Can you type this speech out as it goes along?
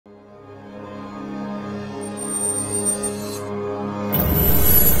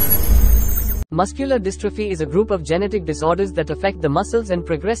Muscular dystrophy is a group of genetic disorders that affect the muscles and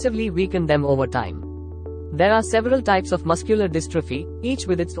progressively weaken them over time. There are several types of muscular dystrophy, each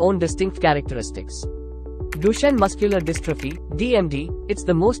with its own distinct characteristics. Duchenne muscular dystrophy, DMD, it's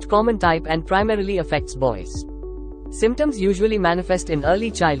the most common type and primarily affects boys. Symptoms usually manifest in early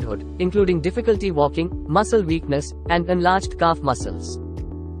childhood, including difficulty walking, muscle weakness, and enlarged calf muscles.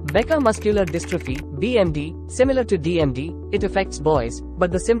 Becker muscular dystrophy, BMD, similar to DMD, it affects boys, but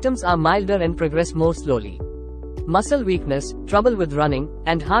the symptoms are milder and progress more slowly. Muscle weakness, trouble with running,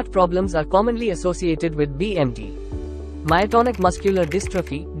 and heart problems are commonly associated with BMD. Myotonic muscular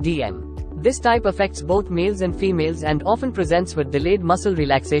dystrophy, DM. This type affects both males and females and often presents with delayed muscle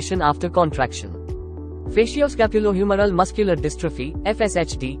relaxation after contraction. Facioscapulohumeral muscular dystrophy,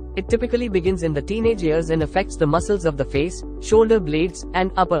 FSHD, it typically begins in the teenage years and affects the muscles of the face, shoulder blades,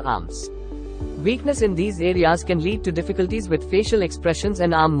 and upper arms. Weakness in these areas can lead to difficulties with facial expressions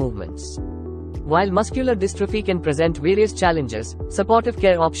and arm movements. While muscular dystrophy can present various challenges, supportive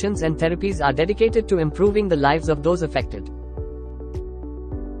care options and therapies are dedicated to improving the lives of those affected.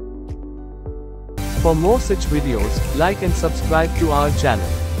 For more such videos, like and subscribe to our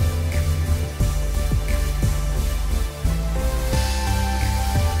channel.